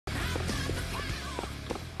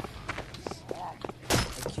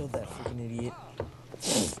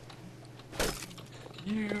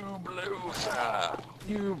You blew, sir.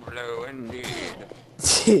 You blew indeed.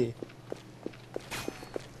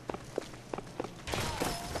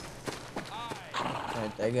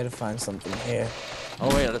 Alright, I gotta find something here.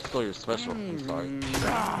 Oh wait, that's still your special. I'm sorry.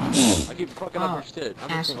 I keep fucking up your shit. I'm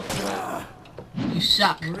just Asshole. You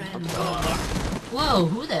suck. Whoa,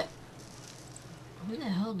 who the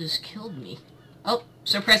hell just killed me? Oh,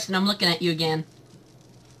 Sir Preston, I'm looking at you again.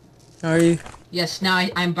 Are you? Yes, now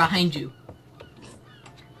I'm behind you.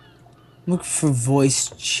 Look for voice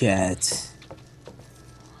chat.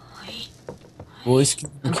 Voice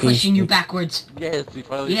communication. I'm pushing you backwards. Yes, he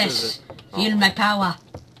finally says Yes, it. feel my power.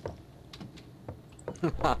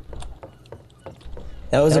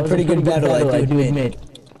 That was a pretty good battle, I do admit.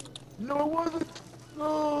 No, it wasn't.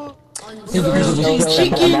 No. Floating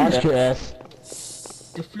chicken. Your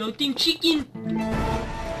The floating chicken.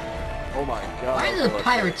 Oh my god. Why do the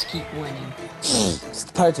pirates keep winning?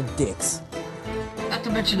 The pirates are dicks. Not to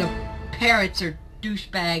mention the parrots are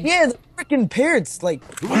douchebags. Yeah, the freaking parrots, like.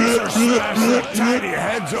 Tiny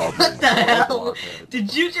heads open. What the hell?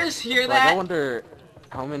 Did you just hear Like, I that? wonder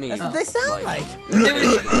how many. That's what they sound like.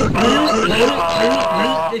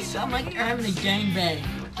 They sound like they're having a gangbang.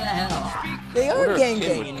 What the hell? They I wonder are if gang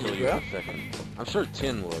Tin would banging, kill you bro. in a second. I'm sure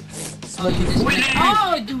Tin would. Oh, you just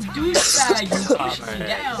you douchebag, you pushed me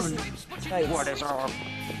down. What is our?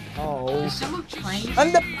 Oh. Is someone playing?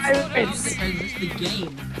 I'm the Or pirates. is this the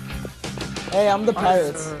game? Hey, I'm the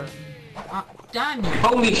pirates. Damn you.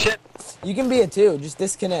 Holy shit! You can be it too. Just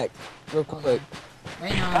disconnect real quick.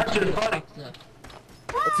 Right now, I'm trying to fuck the...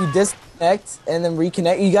 If you disconnect and then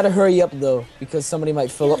reconnect, you gotta hurry up though, because somebody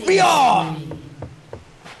might fill up. Yeah!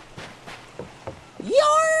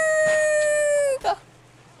 Yarg!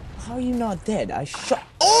 How are you not dead? I shot.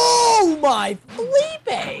 Oh my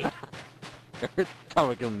Felipe!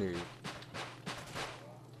 Comic news.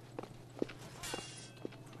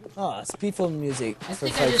 Oh, it's peaceful music. I for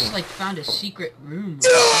think I just fighting. like found a secret room.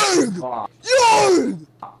 Yarg!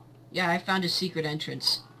 Yeah, I found a secret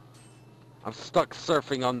entrance. I'm stuck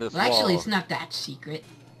surfing on this Well, actually, wall. it's not that secret.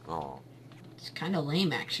 Oh. It's kind of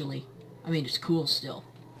lame, actually. I mean, it's cool still.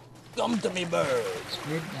 Come to me, bird. It's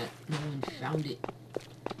weird that no one found it.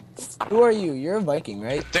 Who are you? You're a Viking,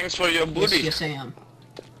 right? Thanks for your Yes, booty. yes, I am.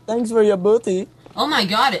 Thanks for your booty. Oh my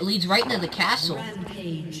god, it leads right into the castle.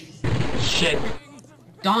 Shit.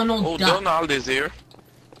 Donald Oh, Duck. Donald is here.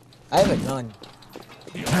 I have a gun.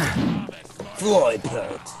 Floyd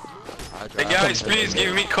bird. Hey guys, please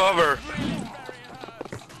give me cover.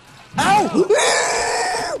 Ow!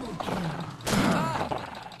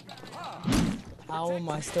 How am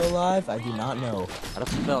I still alive? I do not know. I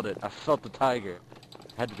just felt it. I felt the tiger.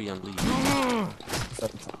 Had to be unleashed.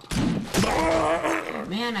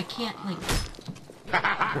 Man, I can't, like...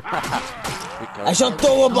 I shall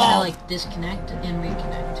throw a I wanna, ball! like, disconnect and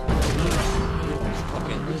reconnect.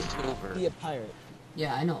 Fucking silver. Be a pirate.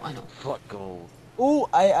 Yeah, I know. Fuck gold. Ooh,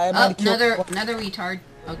 I might kill. Another retard.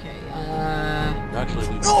 Okay, Actually,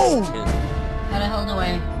 we No! how the hell do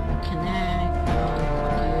I connect?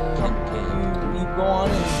 You go on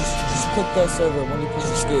and just click that server when you push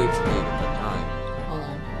escape. Hold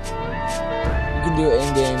on. You can do it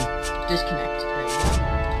in game. Disconnect.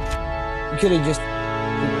 There You could have just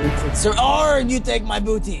clicked server. Oh, you take my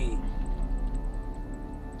booty. we go.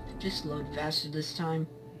 Just load faster this time.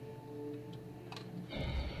 Oh,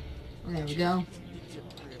 there we go.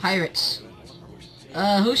 Pirates.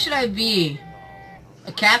 Who should I be?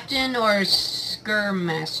 A captain or a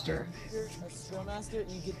skirmaster? A skirmaster,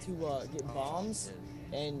 you get to get bombs,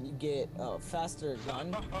 and you get a faster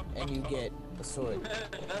gun, and you get a sword.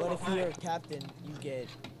 But if you're a captain, you get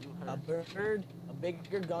a bird, a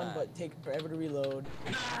bigger gun, but take forever to reload,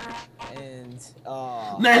 and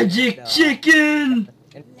Magic chicken!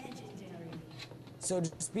 So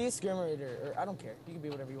just be a skirmaster, or I don't care. You can be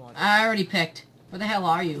whatever you want. I already picked. Where the hell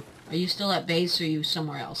are you? Are you still at base or are you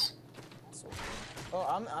somewhere else? Oh,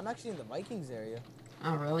 I'm actually in the Vikings area.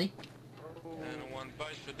 Oh, really? And one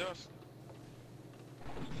bites the dust.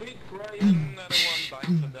 Keep crying, another one bites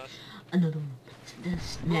the dust. Another one.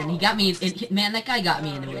 Man, he got me. Man, that guy got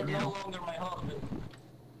me into it You're no now. longer my husband.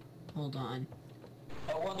 Hold on.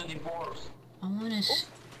 I want a divorce. I wanna. Oh,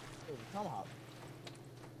 tomahawk.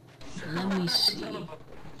 Let me see.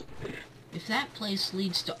 If that place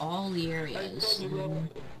leads to all the areas, then...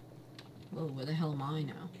 Whoa, where the hell am I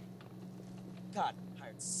now? God,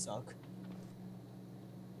 pirates suck.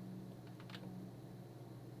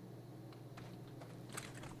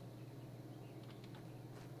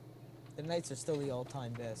 The Knights are still the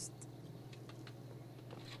all-time best.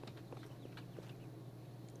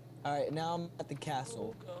 Alright, now I'm at the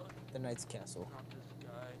castle. The Knight's castle. Not this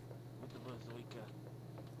guy with the bazooka.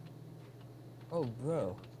 Oh,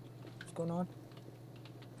 bro. What's going on?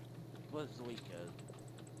 Was the weekend?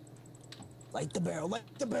 Light the barrel, light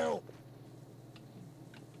the barrel!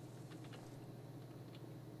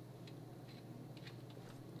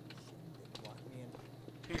 Lock me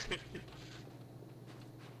in.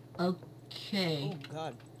 Okay. Oh,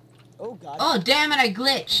 God. Oh, God. Oh, damn it, I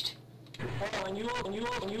glitched. Oh, and you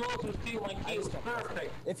also see my kill's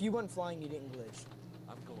perfect. If you went flying, you didn't glitch.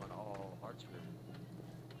 I'm going all archer.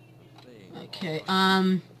 Thing, Okay,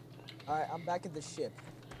 all Alright, I'm back at the ship.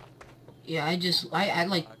 yeah, I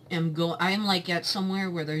like I am like at somewhere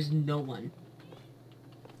where there's no one.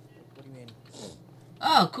 What do you mean?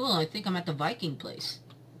 Oh, cool, I think I'm at the Viking place.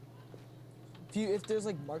 If there's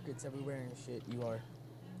like markets everywhere and shit, you are.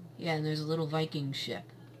 Yeah, and there's a little Viking ship.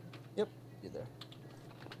 Yep, you're there.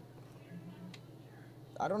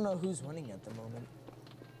 I don't know who's winning at the moment.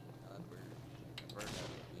 Bird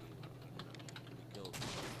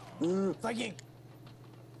we killed. Viking!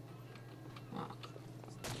 Oh.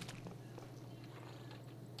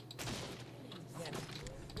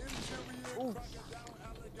 Ooh.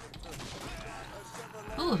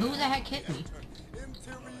 Ooh, who the heck hit me?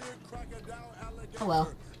 Oh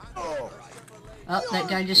well. Oh, that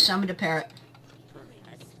guy just summoned a parrot.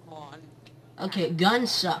 Okay, gun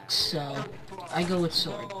sucks, so I go with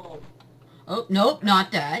sword. Oh, nope,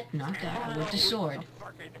 not that. Not that. I went to sword.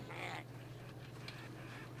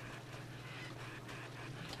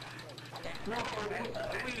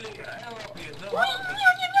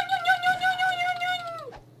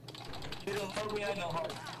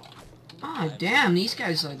 Ah, damn, these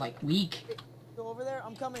guys are like weak. Go over there,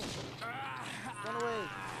 I'm coming. Run away.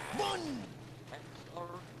 Run! Or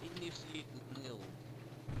initiate nil.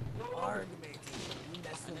 Arg, matey. You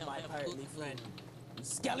messed with my pirately friend. You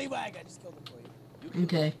scallywag, I just killed him for you.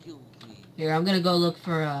 Okay. Kill me. Here, I'm gonna go look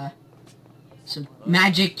for, some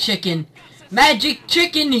magic chicken. Magic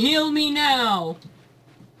chicken, heal me now!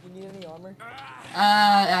 You need any armor?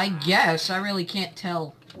 I guess. I really can't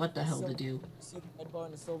tell what the hell to do. See the red bar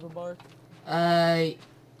and the silver bar?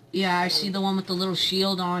 Yeah, I see the one with the little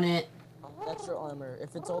shield on it. That's your armor.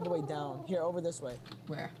 If it's all the way down. Here, over this way.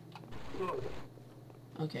 Where?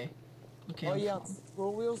 Okay. Okay. Oh yeah,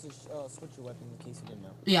 scroll wheels is switch your weapon in case you didn't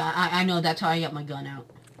know. Yeah, I know. That's how I got my gun out.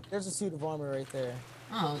 There's a suit of armor right there.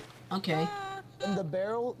 Oh, okay. And the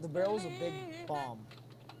barrel's a big bomb.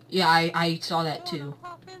 Yeah, I saw that too.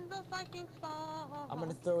 I'm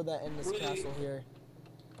gonna throw that in this castle here.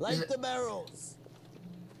 Light the barrels!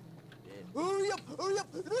 Hurry up! Hurry up!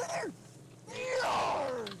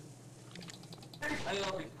 I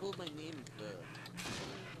already called my name first.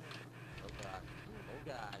 Oh god. Oh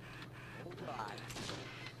god. Oh god.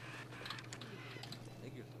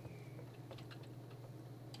 Thank you.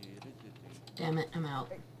 Damn it, I'm out.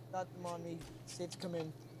 Hey, got them on me. States come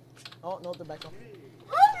in. Oh no, they're back off.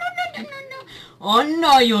 Oh, no, no, no, no, no. Oh,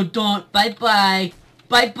 no, you don't. Bye-bye.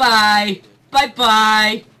 Bye-bye.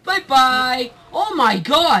 Bye-bye. Bye-bye. Oh, my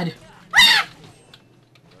God. Ah!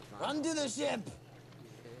 Run to the ship!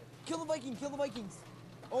 Kill the Viking! Kill the Vikings!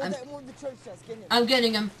 Oh, that one with the church chest. Get him. I'm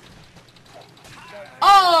getting him.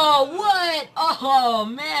 Oh, what? Oh,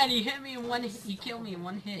 man, he hit me in one hit. He killed me in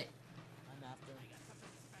one hit. I'm after him.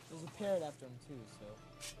 There's a parrot after him too, so.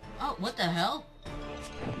 Oh, what the hell?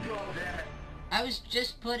 I was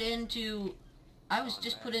just put into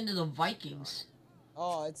the Vikings.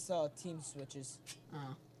 Oh, it's team switches.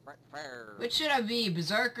 Oh. Fire. Which should I be?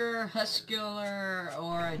 Berserker, Huskular,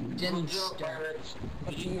 or a Dinster?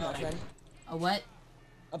 Up to you, my friend. A what?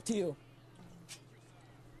 Up to you.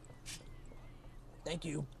 Thank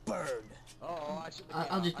you, bird. Oh, I should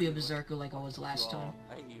I'll just be a Berserker like I was last time.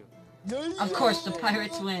 I hate you. Of course, the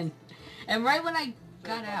pirates win. And right when I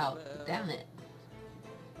got out, damn it.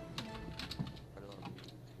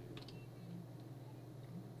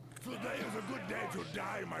 Today is a good day to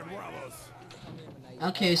die, my brothers.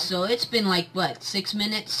 Okay, so it's been like, what, 6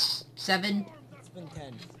 minutes? 7? It's been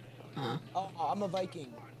 10. Huh. Oh, I'm a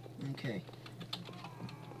Viking. Okay.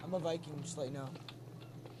 I'm a Viking, just let you know.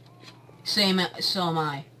 Same, so am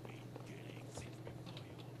I.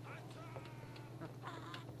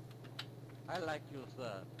 I like you,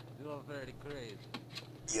 sir. You are very crazy.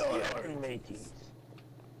 You're matey.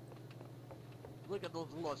 Look at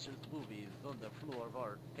those luscious boobies on the floor of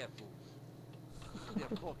our castles.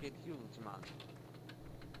 They're fucking huge, man.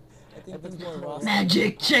 I think that's more Ross.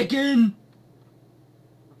 Magic chicken!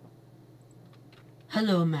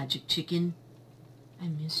 Hello, magic chicken. I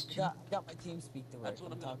missed you. Got my team speak the right. That's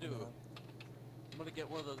what I'm gonna talking do. to them. I'm gonna get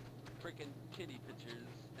one of those freaking kitty pictures,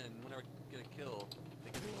 and whenever I get a kill,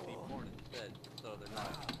 they can be Steve Horn instead, so they're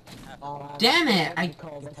not half Damn it!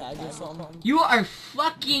 Call the tag or something. You are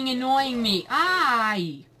fucking annoying me.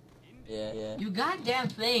 Aye! Yeah. You goddamn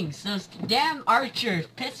things. Those damn archers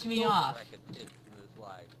piss me off.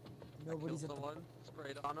 Nobody's at the... someone,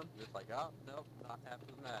 sprayed on him, just like, oh, nope, not half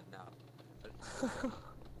as mad now.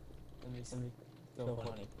 Let me see. So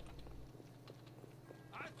funny.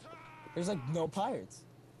 There's like no pirates.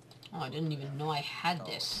 Oh, I didn't even know I had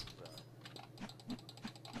this.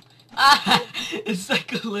 Ah! It's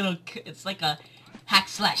like a little... It's like a hack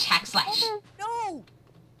slash, hack slash. No!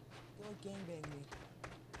 Don't gangbang me.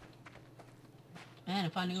 Man,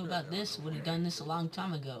 if I knew about this, I would have done this a long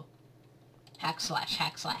time ago. Hack slash,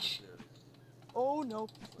 hack slash. Oh no.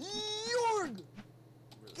 Yorg!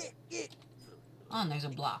 Get it! Oh, and there's a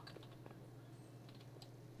block.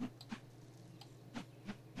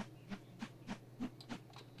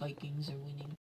 Vikings are winning.